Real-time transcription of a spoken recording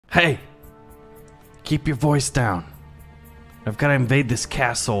Hey! Keep your voice down. I've got to invade this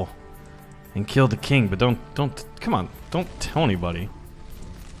castle and kill the king, but come on, don't tell anybody.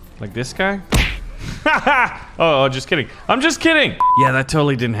 Like this guy? oh, just kidding. I'm just kidding! Yeah, that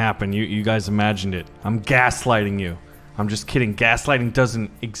totally didn't happen. You guys imagined it. I'm gaslighting you. I'm just kidding. Gaslighting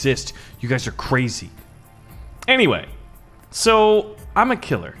doesn't exist. You guys are crazy. Anyway, so I'm a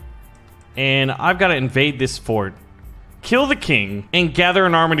killer. And I've got to invade this fort, kill the king, and gather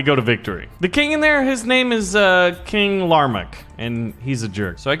an army to go to victory. The king in there, his name is King Larmak, and he's a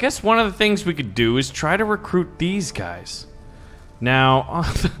jerk. So I guess one of the things we could do is try to recruit these guys. Now,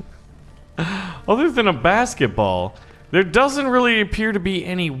 other than a basketball, there doesn't really appear to be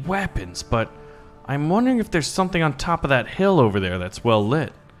any weapons, but I'm wondering if there's something on top of that hill over there that's well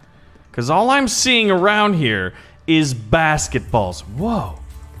lit. Because all I'm seeing around here is basketballs. Whoa.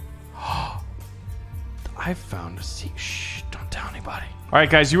 I found a secret. Shh, don't tell anybody. All right,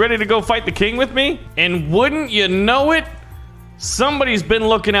 guys, you ready to go fight the king with me? And wouldn't you know it? Somebody's been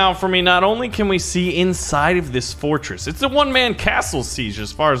looking out for me. Not only can we see inside of this fortress, it's a one-man castle siege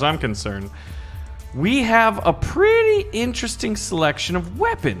as far as I'm concerned. We have a pretty interesting selection of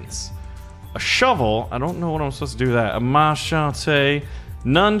weapons. A shovel. I don't know what I'm supposed to do with that. A machete,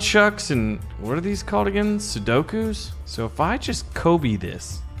 nunchucks, and what are these called again? Sudokus? So if I just Kobe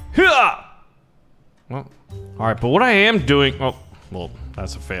this. Huh! Well, alright, but what I am doing... Oh, well,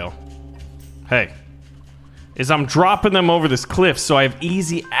 that's a fail. Hey. Is I'm dropping them over this cliff so I have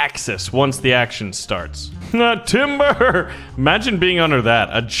easy access once the action starts. Timber! Imagine being under that.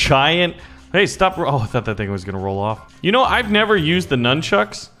 A giant... Hey, stop... Oh, I thought that thing was gonna roll off. You know, I've never used the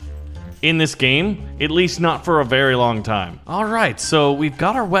nunchucks in this game. At least not for a very long time. Alright, so we've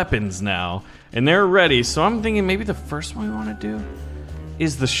got our weapons now. And they're ready, so I'm thinking maybe the first one we want to do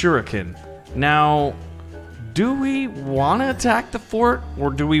is the shuriken. Now, do we want to attack the fort,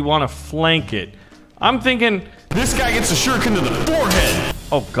 or do we want to flank it? I'm thinking this guy gets a shuriken to the forehead.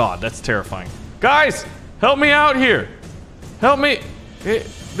 Oh god, that's terrifying. Guys, help me out here. Help me.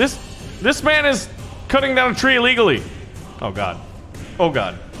 This man is cutting down a tree illegally. Oh god. Oh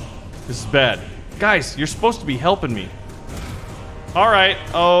god. This is bad. Guys, you're supposed to be helping me. Alright,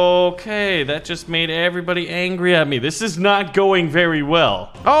 okay, that just made everybody angry at me. This is not going very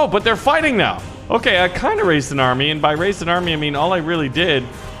well. Oh, but they're fighting now. Okay, I kind of raised an army, and by raised an army, I mean all I really did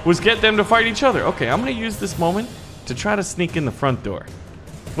was get them to fight each other. Okay, I'm gonna use this moment to try to sneak in the front door.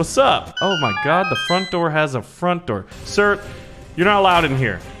 What's up? Oh my god, the front door has a front door. Sir, you're not allowed in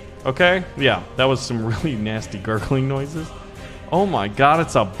here, okay? Yeah, that was some really nasty gurgling noises. Oh my god,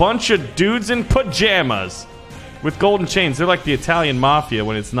 it's a bunch of dudes in pajamas. With golden chains. They're like the Italian mafia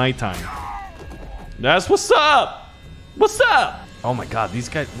when it's nighttime. That's what's up! What's up? Oh my god, these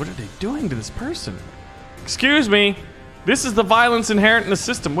guys, what are they doing to this person? Excuse me. This is the violence inherent in the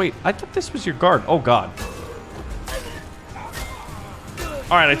system. Wait, I thought this was your guard. Oh god.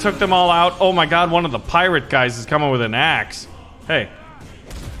 Alright, I took them all out. Oh my god, one of the pirate guys is coming with an axe. Hey.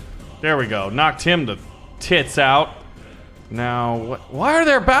 There we go. Knocked him to tits out. Now, why are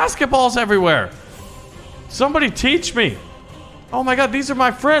there basketballs everywhere? Somebody teach me. Oh my god, these are my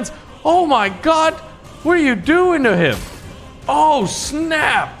friends. Oh my god, what are you doing to him? Oh,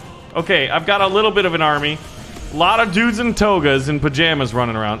 snap. Okay, I've got a little bit of an army. A lot of dudes in togas and pajamas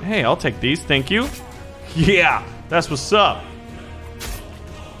running around. Hey, I'll take these, thank you. Yeah, that's what's up.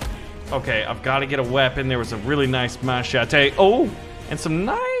 Okay, I've got to get a weapon. There was a really nice machete. Oh, and some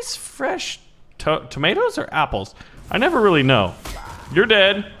nice fresh tomatoes or apples? I never really know. You're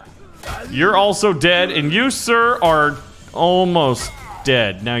dead. You're also dead, and you, sir, are almost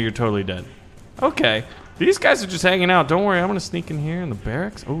dead. Now you're totally dead. Okay. These guys are just hanging out. Don't worry, I'm gonna sneak in here in the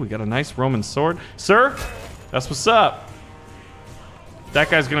barracks. Oh, we got a nice Roman sword. Sir, that's what's up.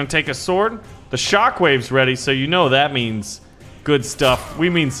 That guy's gonna take a sword. The shockwave's ready, so you know that means good stuff. We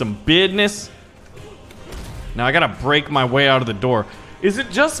mean some business. Now I gotta break my way out of the door. Is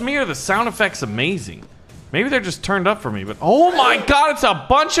it just me, or the sound effect's amazing? Maybe they're just turned up for me, but oh my god, it's a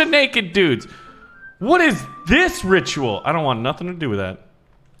bunch of naked dudes. What is this ritual? I don't want nothing to do with that.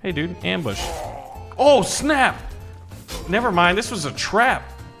 Hey dude, ambush. Oh snap. Never mind, this was a trap.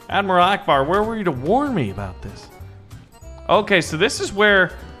 Admiral Akbar, where were you to warn me about this? Okay, so this is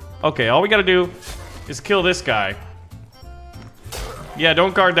where... Okay, all we gotta do is kill this guy. Yeah,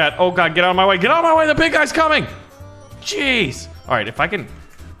 don't guard that. Oh god, get out of my way. Get out of my way, the big guy's coming. Jeez. Alright, if I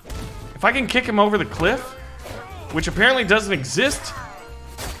can kick him over the cliff, which apparently doesn't exist.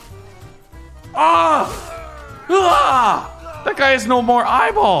 Ah! Ah! That guy has no more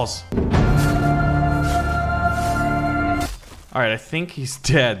eyeballs. All right, I think he's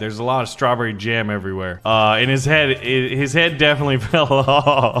dead. There's a lot of strawberry jam everywhere. And his head definitely fell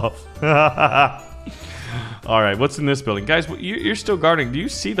off. All right, what's in this building? Guys, you're still guarding. Do you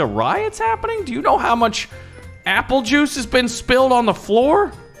see the riots happening? Do you know how much apple juice has been spilled on the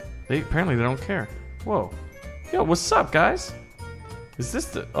floor? Apparently they don't care. Whoa. Yo, what's up, guys? Is this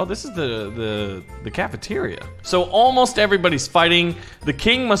the... Oh, this is the cafeteria. So almost everybody's fighting. The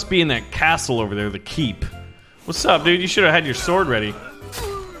king must be in that castle over there, the keep. What's up, dude? You should have had your sword ready.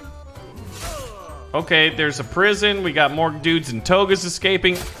 Okay, there's a prison. We got more dudes in togas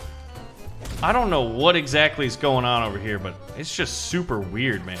escaping. I don't know what exactly is going on over here, but it's just super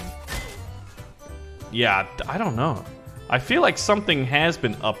weird, man. Yeah, I don't know. I feel like something has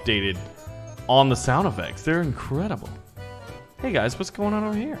been updated on the sound effects. They're incredible. Hey guys, what's going on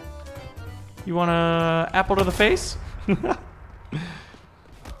over here? You want a apple to the face?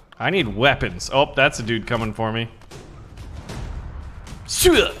 I need weapons. Oh, that's a dude coming for me.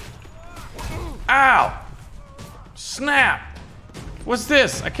 Ow! Snap! What's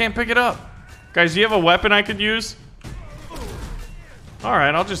this? I can't pick it up. Guys, do you have a weapon I could use?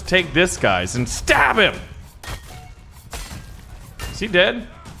 Alright, I'll just take this guy's and stab him! Is he dead?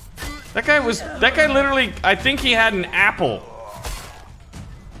 That guy literally, I think he had an apple.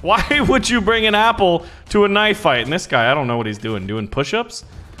 Why would you bring an apple to a knife fight? And this guy, I don't know what he's doing push-ups?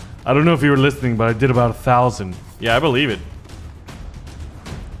 I don't know if you were listening, but I did about 1,000. Yeah, I believe it.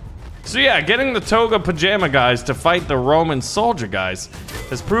 So yeah, getting the toga pajama guys to fight the Roman soldier guys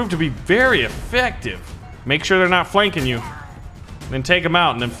has proved to be very effective. Make sure they're not flanking you. Then take them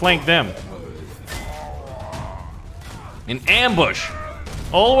out and then flank them. An ambush.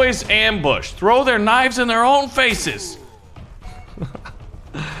 Always ambush. Throw their knives in their own faces.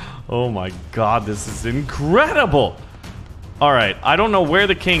 Oh my god, this is incredible. Alright, I don't know where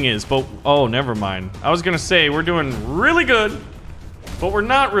the king is, but... Oh, never mind. I was gonna say, we're doing really good, but we're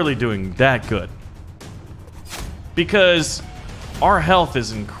not really doing that good. Because our health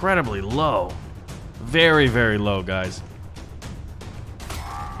is incredibly low. Very, very low, guys.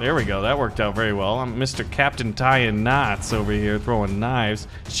 There we go, that worked out very well. I'm Mr. Captain tying knots over here, throwing knives.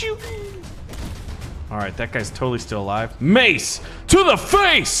 Shoot! Alright, that guy's totally still alive. Mace! To the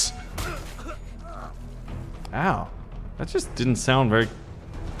face! Ow. That just didn't sound very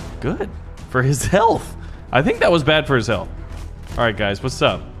good for his health. I think that was bad for his health. Alright, guys, what's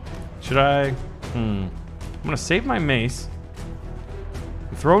up? Should I... I'm gonna save my mace.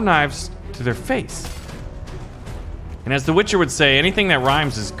 And throw knives to their face. And as the Witcher would say, anything that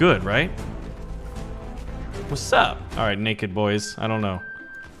rhymes is good, right? What's up? Alright, naked boys. I don't know.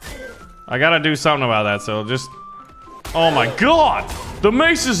 I gotta do something about that, so just... Oh my god! The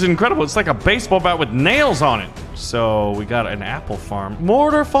mace is incredible. It's like a baseball bat with nails on it. So, we got an apple farm.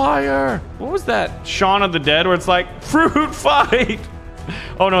 Mortar fire! What was that? Shaun of the Dead, where it's like, fruit fight!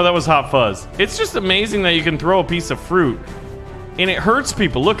 Oh no, that was Hot Fuzz. It's just amazing that you can throw a piece of fruit and it hurts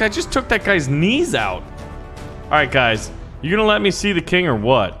people. Look, I just took that guy's knees out. Alright, guys. You gonna let me see the king or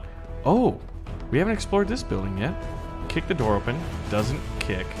what? Oh, we haven't explored this building yet. Kick the door open. Doesn't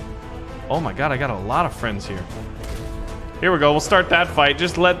kick. Oh my god, I got a lot of friends here. Here we go, we'll start that fight.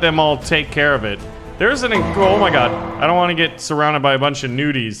 Just let them all take care of it. There's an... Oh my god. I don't want to get surrounded by a bunch of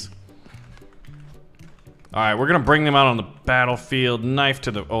nudies. Alright, we're gonna bring them out on the battlefield. Knife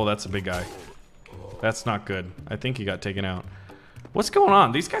to the... Oh, that's a big guy. That's not good. I think he got taken out. What's going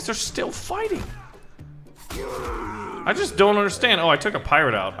on? These guys are still fighting. I just don't understand. Oh, I took a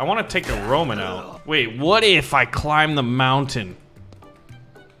pirate out. I want to take a Roman out. Wait, what if I climb the mountain?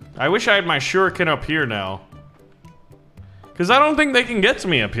 I wish I had my shuriken up here now. Because I don't think they can get to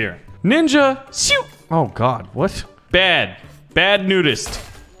me up here. Ninja! Shoot! Oh god, what? Bad. Bad nudist.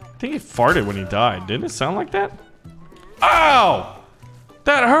 I think he farted when he died. Didn't it sound like that? Ow!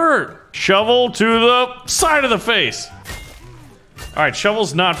 That hurt! Shovel to the side of the face. Alright,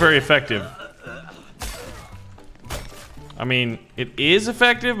 shovel's not very effective. I mean, it is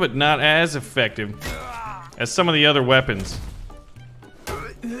effective, but not as effective as some of the other weapons.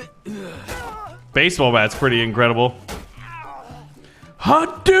 Baseball bat's pretty incredible.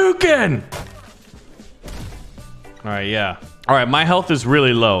 Hadouken! Alright, yeah. Alright, my health is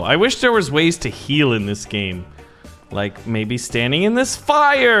really low. I wish there was ways to heal in this game. Like, maybe standing in this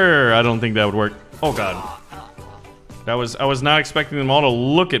fire! I don't think that would work. Oh god. I was not expecting them all to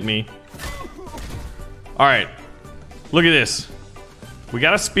look at me. Alright. Look at this. We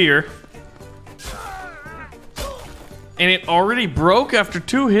got a spear. And it already broke after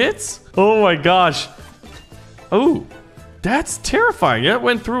 2 hits? Oh my gosh. Oh. That's terrifying. It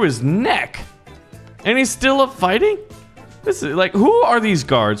went through his neck. And he's still up fighting? This is like, who are these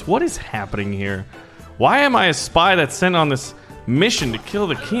guards? What is happening here? Why am I a spy that's sent on this mission to kill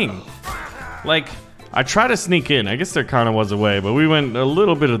the king. Like, I try to sneak in. I guess there kind of was a way, but we went a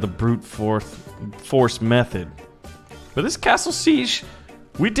little bit of the brute force method. But this castle siege,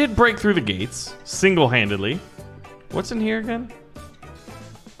 we did break through the gates single-handedly. What's in here again?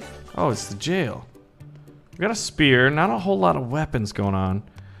 Oh, it's the jail. We got a spear, not a whole lot of weapons going on.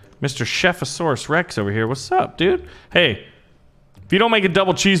 Mr. Chefosaurus Rex over here. What's up, dude? Hey, if you don't make a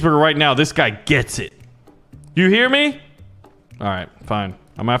double cheeseburger right now, this guy gets it. You hear me? All right, fine.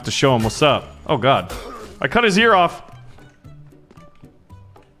 I'm gonna have to show him what's up. Oh, God. I cut his ear off.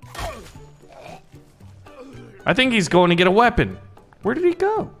 I think he's going to get a weapon. Where did he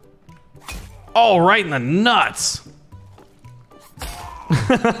go? Oh, right in the nuts.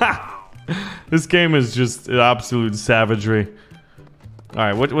 This game is just absolute savagery. All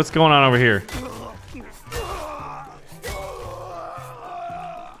right, what's going on over here?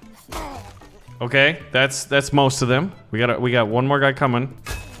 Okay, that's most of them. We got one more guy coming.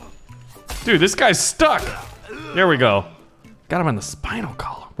 Dude, this guy's stuck. There we go. Got him in the spinal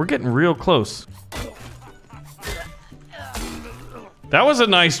column. We're getting real close. That was a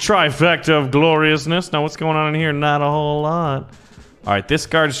nice trifecta of gloriousness. Now what's going on in here? Not a whole lot. All right, this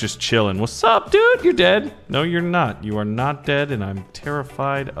guard's just chilling. What's up, dude? You're dead. No, you're not. You are not dead, and I'm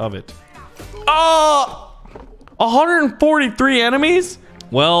terrified of it. Oh! 143 enemies?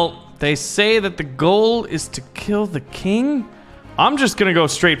 Well, they say that the goal is to kill the king. I'm just gonna go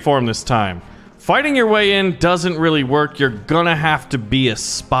straight for him this time. Fighting your way in doesn't really work. You're gonna have to be a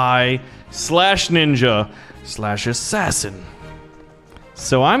spy slash ninja slash assassin.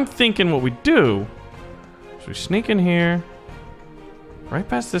 So I'm thinking what we do is we sneak in here, right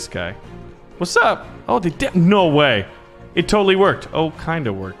past this guy. What's up? Oh, they did. No way. It totally worked. Oh, kind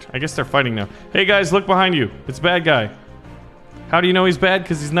of worked. I guess they're fighting now. Hey guys, look behind you. It's a bad guy. How do you know he's bad?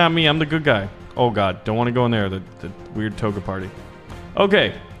 Because he's not me. I'm the good guy. Oh God, don't want to go in there. The weird toga party.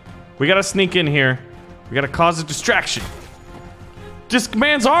 Okay, we gotta sneak in here. We gotta cause a distraction. This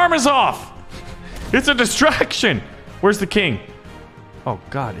man's arm is off. It's a distraction. Where's the king? Oh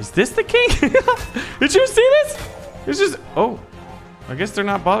God, is this the king? Did you see this? It's just, oh, I guess they're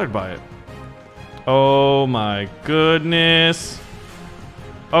not bothered by it. Oh my goodness.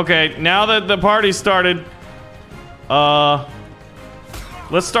 Okay, now that the party started,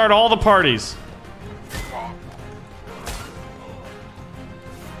 let's start all the parties.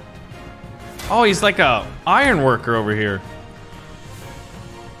 Oh, he's like a iron worker over here.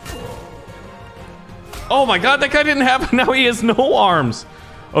 Oh my God, that guy didn't have, now he has no arms.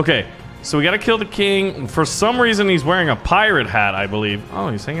 Okay, so we gotta kill the king. For some reason, he's wearing a pirate hat, I believe. Oh,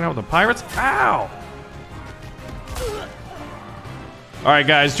 he's hanging out with the pirates? Ow! All right,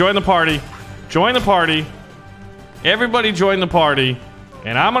 guys, join the party. Join the party. Everybody join the party.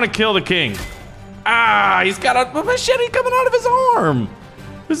 And I'm gonna kill the king. Ah, he's got a machete coming out of his arm.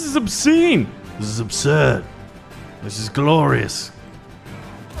 This is obscene. This is absurd. This is glorious.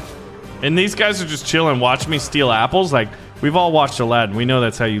 And these guys are just chilling, watch me steal apples. Like, we've all watched Aladdin. We know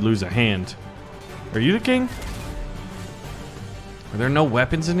that's how you lose a hand. Are you the king? Are there no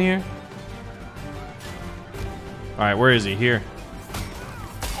weapons in here? All right, where is he? Here.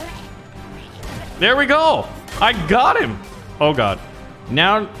 There we go. I got him. Oh God.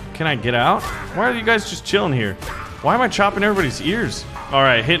 Now, can I get out? Why are you guys just chilling here? Why am I chopping everybody's ears? All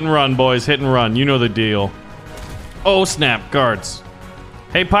right, hit and run, boys. Hit and run. You know the deal. Oh, snap. Guards.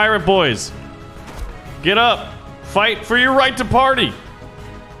 Hey, pirate boys. Get up. Fight for your right to party.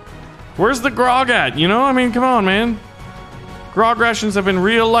 Where's the grog at? You know, I mean, come on, man. Grog rations have been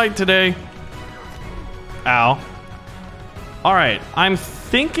real light today. Ow. All right, I'm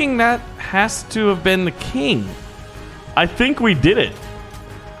thinking that has to have been the king. I think we did it.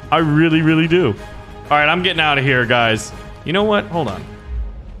 I really, really do. All right, I'm getting out of here, guys. You know what? Hold on.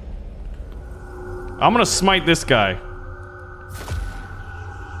 I'm gonna smite this guy.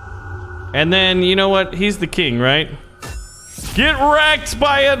 And then, you know what? He's the king, right? Get wrecked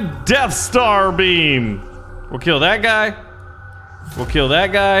by a Death Star beam. We'll kill that guy. We'll kill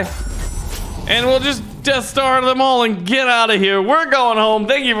that guy. And we'll just Death Star them all and get out of here. We're going home.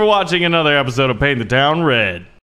 Thank you for watching another episode of Paint the Town Red.